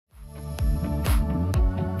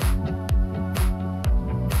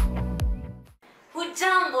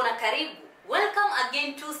Hujambo na karibu. Welcome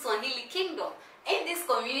again to Swahili Kingdom. In this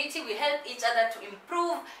community, we help each other to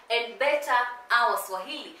improve and better our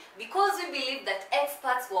Swahili because we believe that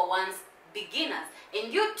experts were once beginners,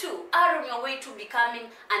 and you too are on your way to becoming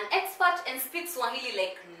an expert and speak Swahili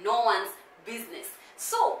like no one's business.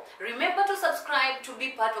 So, remember to subscribe to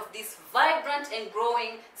be part of this vibrant and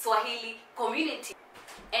growing Swahili community.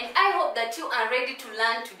 And I hope that you are ready to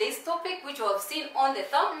learn today's topic, which you have seen on the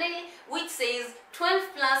thumbnail, which says 12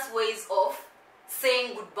 plus ways of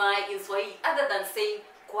saying goodbye in Swahili other than saying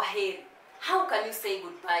kwaheri. How can you say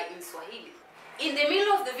goodbye in Swahili? In the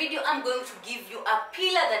middle of the video, I'm going to give you a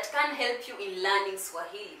pillar that can help you in learning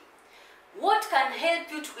Swahili. What can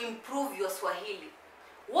help you to improve your Swahili?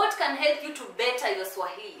 What can help you to better your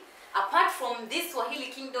Swahili? Apart from this Swahili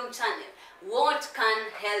Kingdom channel, what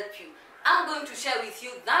can help you? I'm going to share with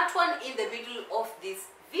you that one in the middle of this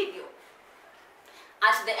video.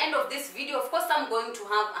 At the end of this video, of course, I'm going to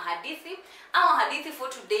have a hadithi. Our hadithi for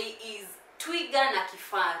today is Twiga na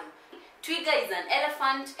Kifaru. Twiga is an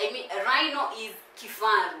elephant, a rhino is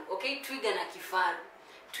kifaru, okay? Twiga na Kifaru.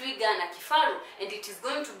 Twiga na Kifaru. And it is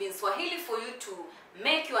going to be in Swahili for you to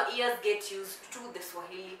make your ears get used to the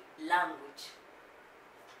Swahili language.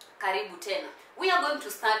 Karibu tena. We are going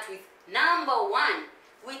to start with number 1,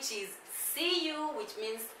 which is see you, which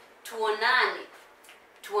means tuonane.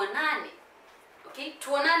 Tuonane. Okay?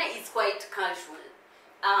 Tuonane is quite casual.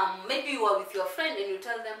 Maybe you are with your friend and you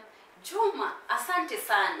tell them, Juma, asante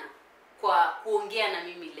sana kwa kuongea na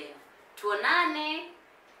mimi leo. Tuonane.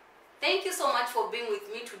 Thank you so much for being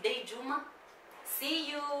with me today, Juma.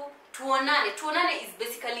 See you. Tuonane. Tuonane is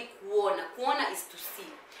basically kuona. Kuona is to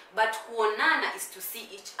see. But kuonana is to see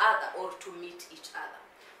each other or to meet each other.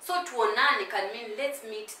 So tuonane can mean let's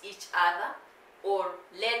meet each other or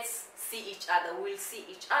let's see each other. We'll see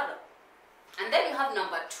each other. And then you have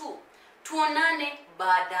number 2. Tuonane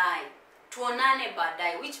baadaye. Tuonane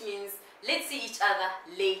baadaye, which means let's see each other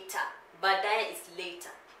later. Baadaye is later.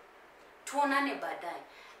 Tuonane baadaye.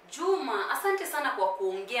 Juma, asante sana kwa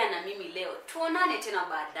kuongea na mimi leo. Tuonane tena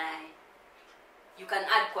baadaye. You can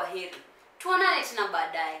add kwaheri. Tuonane tena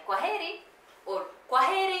baadaye. Kwaheri or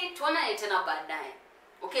kwaheri, tuonane tena baadaye.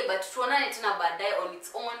 Okay, but tuonane tena baadaye on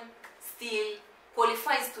its own still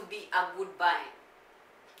qualifies to be a goodbye.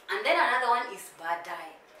 And then another one is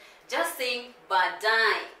baadaye. Just saying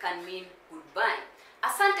baadaye can mean goodbye.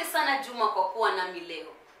 Asante sana Juma kwa kuwa nami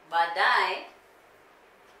leo. Baadaye,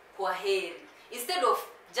 kwaheri. Instead of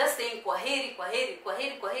just saying kwaheri, kwaheri,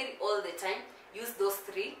 kwaheri, kwaheri all the time, use those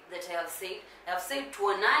 3 that I have said. I have said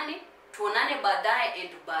tuonane, tuonane baadaye, and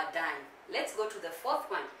baadaye. Let's go to the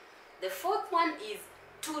 4th one. The 4th one is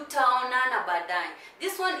tutaonana baadaye.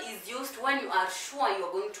 This one is used when you are sure you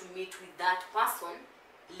are going to meet with that person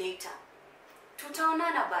later.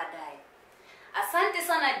 Tutaonana baadaye. Asante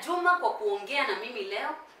sana Juma kwa kuongea na mimi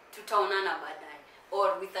leo. Tutaonana baadaye.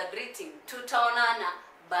 Or with a greeting, tutaonana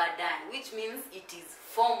baadaye, which means it is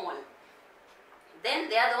formal. Then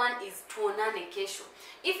the other one is tuonane kesho.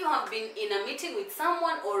 If you have been in a meeting with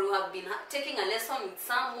someone or you have been taking a lesson with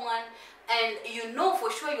someone and you know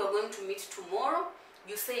for sure you are going to meet tomorrow,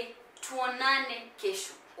 you say tuonane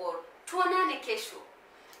kesho or tuonane kesho.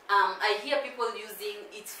 I hear people using,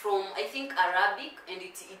 it's from I think Arabic, and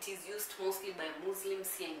it is used mostly by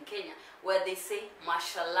Muslims here in Kenya, where they say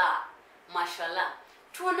mashallah, mashallah.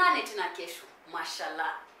 Tuonane tena kesho,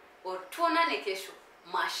 mashallah. Or tuonane kesho,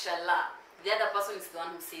 mashallah. The other person is the one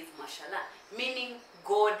who says mashallah, meaning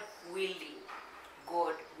God willing.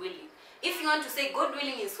 God willing. If you want to say God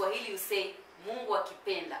willing in Swahili, you say Mungu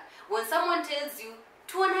akipenda. When someone tells you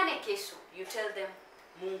tuonane kesho, you tell them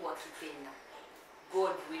Mungu akipenda.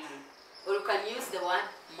 God willing. Or you can use the word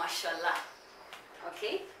mashallah.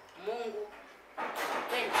 Okay? Mungu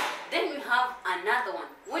akipenda. Then we have another one.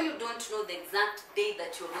 When you don't know the exact day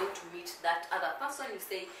that you're going to meet that other person, you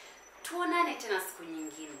say tuonane tena siku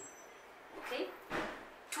nyingine. Okay?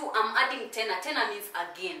 I'm adding tena. Tena means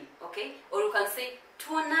again. Okay? Or you can say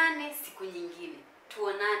tuonane siku nyingine.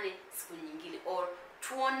 Tuonane siku nyingine. Or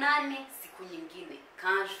tuonane siku nyingine.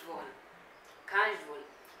 Casual. Casual.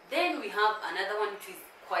 Then we have another one which is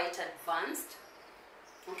quite advanced.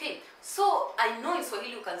 Okay, so I know in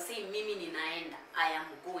Swahili you can say mimi ninaenda, I am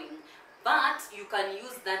going. But you can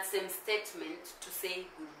use that same statement to say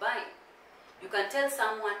goodbye. You can tell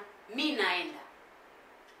someone mi naenda.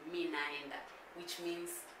 Mi naenda, which means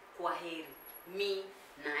kwaheri. Mi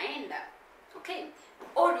naenda. Okay,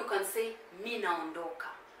 or you can say mi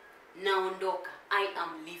naondoka. Naondoka, I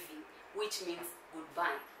am leaving, which means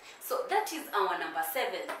goodbye. So that is our number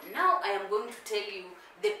 7. Now I am going to tell you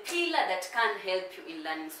the pillar that can help you in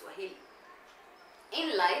learning Swahili.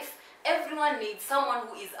 In life, everyone needs someone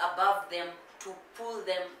who is above them to pull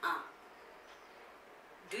them up.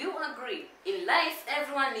 Do you agree? In life,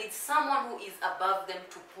 everyone needs someone who is above them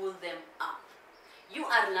to pull them up. You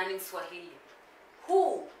are learning Swahili.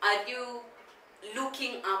 Who are you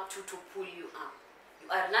looking up to pull you up? You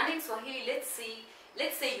are learning Swahili.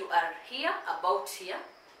 Let's say you are here, about here,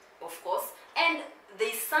 of course, and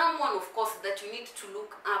there's someone, of course, that you need to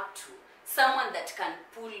look up to, someone that can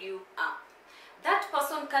pull you up. That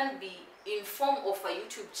person can be in form of a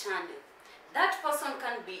YouTube channel. That person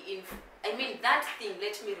can be that thing,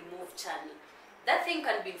 let me remove channel. That thing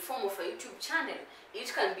can be in form of a YouTube channel.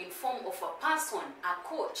 It can be in form of a person, a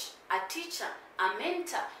coach, a teacher, a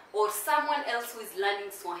mentor, or someone else who is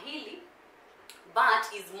learning Swahili but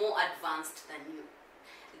is more advanced than you.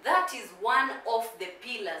 That is one of the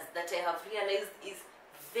pillars that I have realized is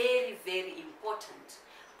very, very important.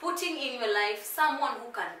 Putting in your life someone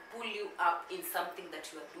who can pull you up in something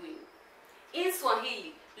that you are doing. In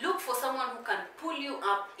Swahili, look for someone who can pull you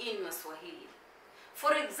up in your Swahili.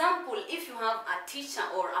 For example, if you have a teacher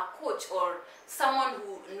or a coach or someone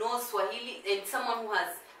who knows Swahili and someone who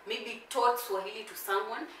has maybe taught Swahili to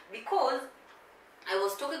someone, because I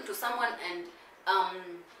was talking to someone and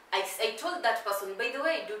I told that person, by the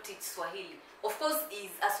way, I do teach Swahili. Of course,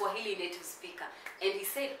 he's a Swahili native speaker. And he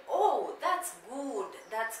said, oh, that's good,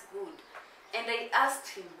 that's good. And I asked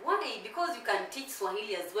him, why? Because you can teach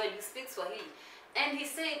Swahili as well, you speak Swahili. And he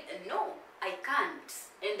said, no, I can't.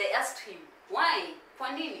 And I asked him, why?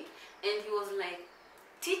 Kwa nini? And he was like,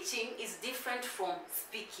 teaching is different from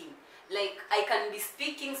speaking. Like, I can be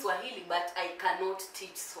speaking Swahili, but I cannot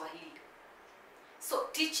teach Swahili. So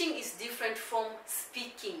teaching is different from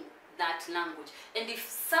speaking that language. And if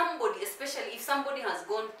somebody, especially if somebody has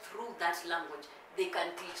gone through that language, they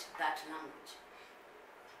can teach that language.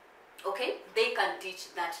 Okay? They can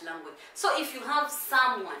teach that language. So if you have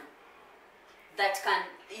someone that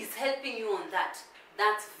is helping you on that,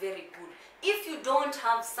 that's very good. If you don't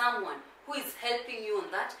have someone who is helping you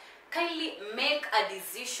on that, kindly make a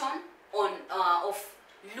decision on of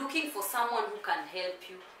looking for someone who can help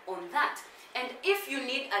you on that. And if you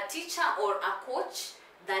need a teacher or a coach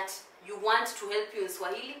that you want to help you in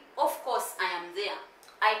Swahili, of course I am there.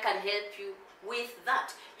 I can help you with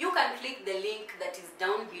that. You can click the link that is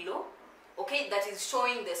down below, okay, that is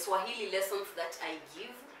showing the Swahili lessons that I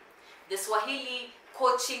give, the Swahili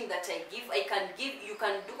coaching that I give. You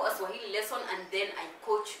can do a Swahili lesson and then I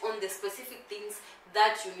coach on the specific things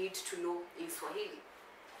that you need to know in Swahili.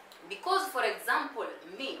 Because, for example,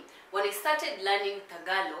 me, when I started learning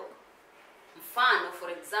Tagalog, mfano, for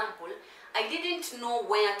example, I didn't know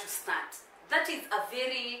where to start. That is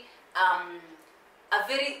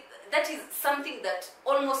that is something that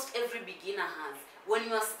almost every beginner has. When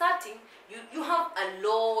you are starting, you have a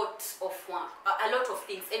lot of work, a lot of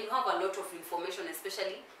things, and you have a lot of information,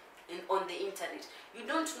 especially on the internet. You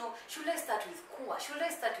don't know, should I start with kuwa? Should I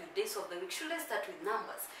start with days of the week? Should I start with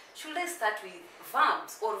numbers? Should I start with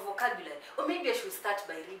verbs or vocabulary? Or maybe I should start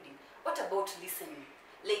by reading. What about listening?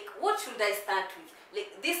 Like, what should I start with?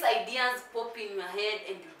 Like, these ideas pop in your head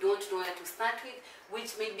and you don't know where to start with,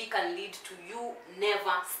 which maybe can lead to you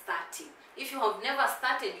never starting. If you have never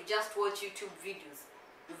started, you just watch YouTube videos.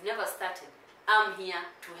 You've never started. I'm here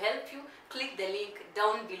to help you. Click the link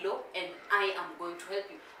down below and I am going to help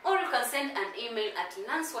you. Or you can send an email at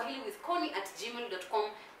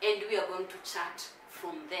learnswahiliwithconnie@gmail.com and we are going to chat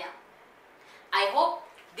from there. I hope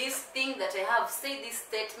this thing that I have said, these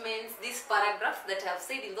statements, these paragraphs that I have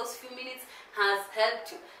said in those few minutes has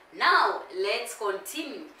helped you. Now, let's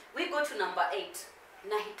continue. We go to number 8.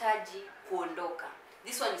 Nahitaji kuondoka.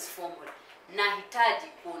 This one is formal. Nahitaji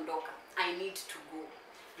kuondoka. I need to go.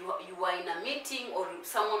 You are in a meeting or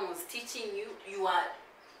someone was teaching you. You are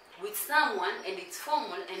with someone and it's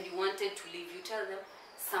formal and you wanted to leave. You tell them,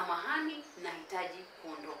 samahani, nahitaji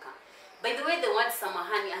kuondoka. By the way, the word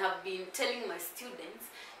samahani, I have been telling my students,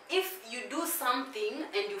 if you do something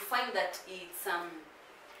and you find that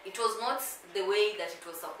it was not the way that it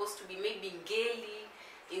was supposed to be, maybe ngeli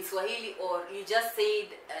in Swahili, or you just said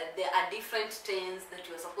there are different tenses that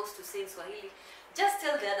you are supposed to say in Swahili, just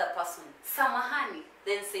tell the other person, samahani,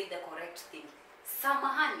 then say the correct thing.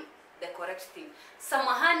 Samahani, the correct thing.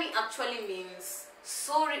 Samahani actually means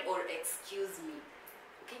sorry or excuse me.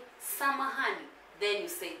 Okay? Samahani, then you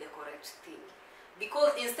say the correct thing.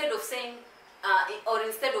 Because instead of saying, or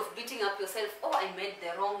instead of beating up yourself, oh, I made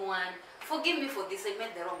the wrong one, forgive me for this, I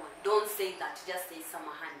made the wrong one. Don't say that, just say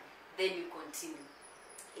samahani. Then you continue.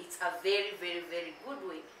 It's a very, very, very good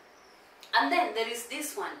way. And then there is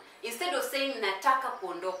this one. Instead of saying nataka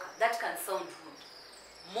kuondoka, that can sound rude.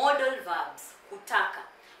 Modal verbs, kutaka.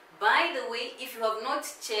 By the way, if you have not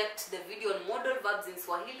checked the video on modal verbs in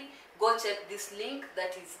Swahili, go check this link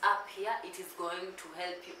that is up here. It is going to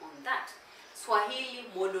help you on that. Swahili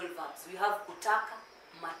modal verbs. We have kutaka,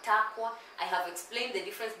 matakwa. I have explained the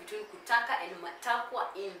difference between kutaka and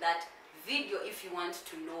matakwa in that video if you want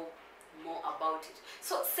to know more about it.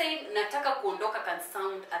 So saying nataka kuondoka can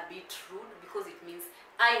sound a bit rude because it means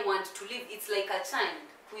I want to leave. It's like a child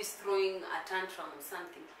who is throwing a tantrum or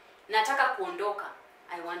something. Nataka kuondoka,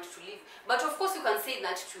 I want to leave. But of course you can say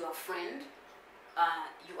that to your friend.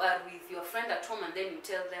 You are with your friend at home and then you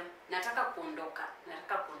tell them nataka kuondoka,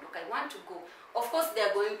 I want to go. Of course they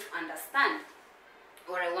are going to understand,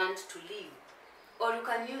 or I want to leave. Or you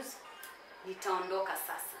can use nitaondoka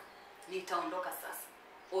sasa,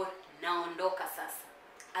 or naondoka sasa,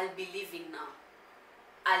 I'll be leaving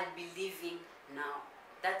now.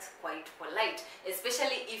 That's quite polite,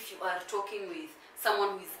 especially if you are talking with someone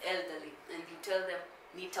who is elderly and you tell them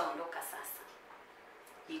nitaondoka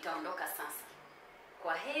sasa,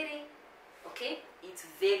 kwaheri. Okay, it's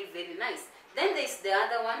very, very nice. Then there's the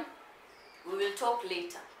other one, we will talk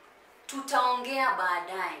later. Tutaongea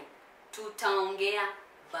baadaye.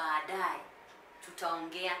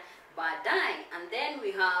 And then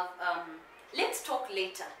we have let's talk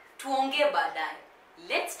later. Tuongee baadaye.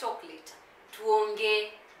 Let's talk later.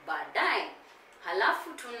 Tuongee baadaye.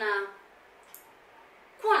 Halafu tuna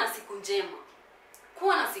kuwa na siku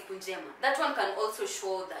njema. That one can also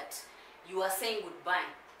show that you are saying goodbye.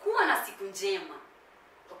 Kuwa na siku njema.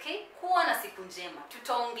 Okay? Kuwa na siku njema.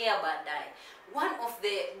 Tutaongea baadaye. One of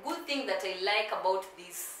the good things that I like about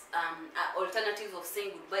these alternatives of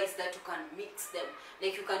saying goodbye is that you can mix them.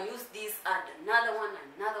 Like you can use this, add another one.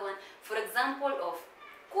 For example of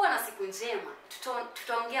kuwa na siku njema,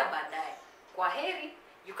 tutaongea baadaye. Kwaheri,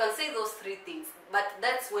 you can say those three things, but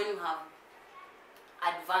that's when you have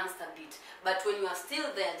advanced a bit. But when you are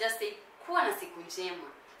still there, just say kuwa na siku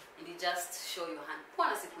njema, and you just show your hand. Kuwa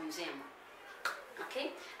na siku njema.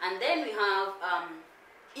 Okay? And then we have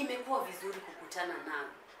imekuwa vizuri kukutana nawe.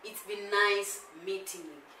 It's been nice meeting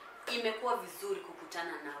you. Imekuwa vizuri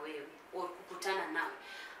kukutana na wewe, or kukutana nawe.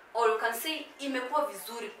 Or you can say imekuwa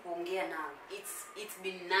vizuri kuongea nawe. It's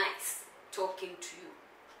been nice talking to you,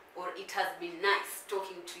 or it has been nice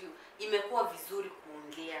talking to you. Imekuwa vizuri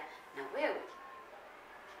kuongea na wewe.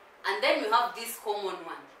 And then we have this common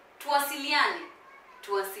one. Tuwasiliane.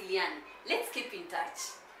 Let's keep in touch.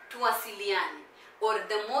 Tuwasiliane. Or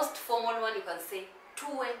the most formal one you can say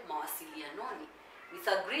tuwe mawasilianoni. With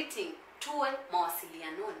a greeting, tuwe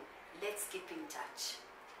mawasilianoni. Let's keep in touch.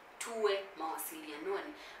 Tuwe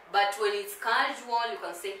mawasilianoni. But when it's casual, you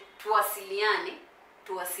can say tuwasiliane.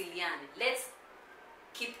 Let's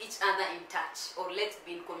keep each other in touch, or let's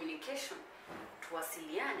be in communication.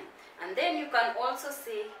 Tuwasiliane. And then you can also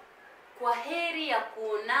say kwaheri ya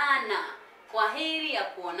kuonana,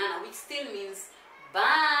 which still means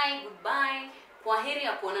bye, goodbye. Kwaheri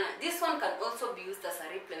ya kuonana. This one can also be used as a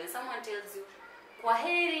reply. When someone tells you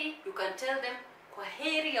kwaheri, you can tell them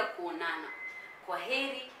kwaheri ya kuonana.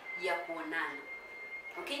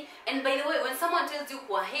 Okay? And by the way, when someone tells you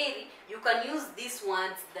kwaheri, you can use these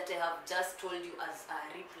words that I have just told you as a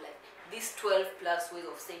reply. These 12 plus ways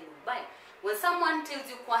of saying goodbye. When someone tells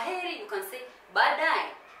you kwaheri, you can say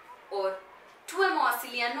baadaye, or tuwe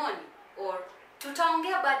mawasilianoni, or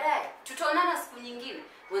tutaongea baadaye, tutaonana siku nyingine.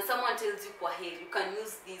 When someone tells you kwaheri, you can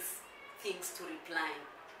use these things to reply.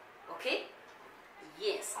 Okay?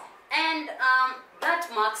 Yes. And that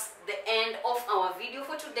marks the end of our video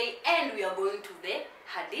for today, and we are going to the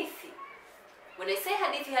hadithi. When I say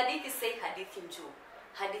hadithi, say hadithi njoo.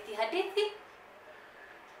 Hadithi.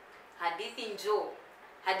 Hadithi njoo.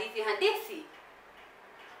 Hadithi.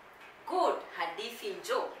 Good. Hadithi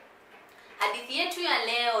njoo. Hadithi yetu ya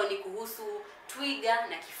leo ni kuhusu twiga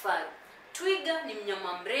na kifaru. Twiga ni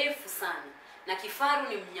mnyama mrefu sana, na kifaru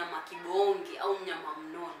ni mnyama kibonge au mnyama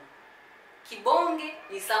mnono. Kibonge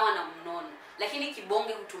ni sawa na mnono, lakini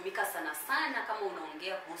kibonge hutumika sana sana kama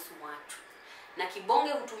unaongea kuhusu watu. Na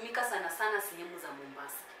kibonge hutumika sana sana sehemu za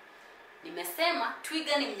Mombasa. Nimesema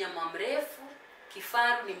twiga ni mnyama mrefu,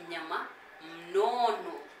 kifaru ni mnyama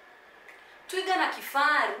mnono. Twiga na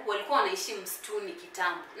kifaru walikuwa wanaishi msituni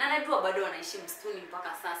kitambo. Na najua bado wanaishi msituni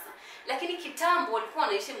mpaka sasa. Lakini kitambo walikuwa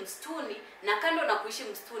wanaishi msituni, na kando na kuishi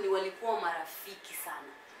msituni walikuwa marafiki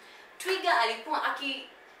sana.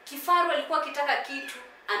 Kifaru alikuwa akitaka kitu,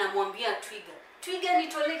 anamwambia twiga, twiga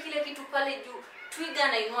nitolee kile kitu pale juu. Twiga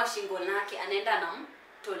anainua shingo lake, anaenda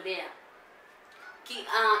anamtolea.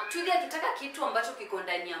 Twiga akitaka kitu ambacho kiko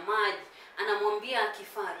ndani ya maji, anamwambia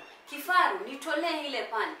kifaru, kifaru nitolee ile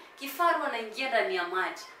pale. Kifaru anaingia ndani ya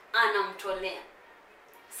maji, anamtolea.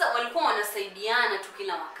 Sasa walikuwa wanasaidiana tu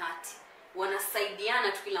kila wakati.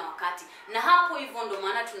 Wanasaidiana tu kila wakati. Na hapo hivyo ndo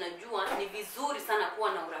maana tunajua ni vizuri sana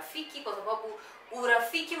kuwa na urafiki, kwa sababu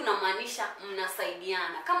urafiki unamaanisha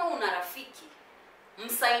mnasaidiana. Kama una rafiki,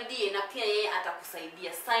 msaidie na pia yeye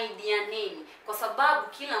atakusaidia. Saidianeni, kwa sababu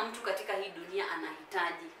kila mtu katika hii dunia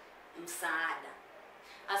anahitaji msaada.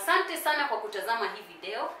 Asante sana kwa kutazama hii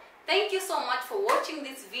video. Thank you so much for watching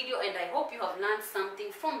this video, and I hope you have learned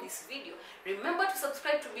something from this video. Remember to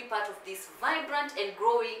subscribe to be part of this vibrant and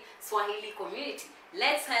growing Swahili community.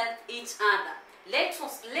 Let's help each other.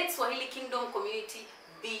 Let Swahili Kingdom community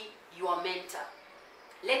be your mentor.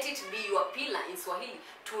 Let it be your pillar in Swahili,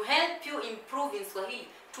 to help you improve in Swahili,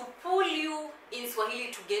 to pull you in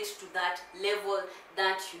Swahili to get to that level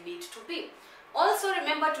that you need to be. Also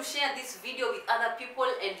remember to share this video with other people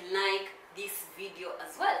and like this video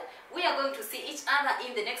as well. We are going to see each other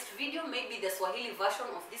in the next video, maybe the Swahili version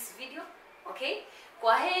of this video. Okay?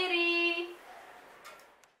 Kwaheri.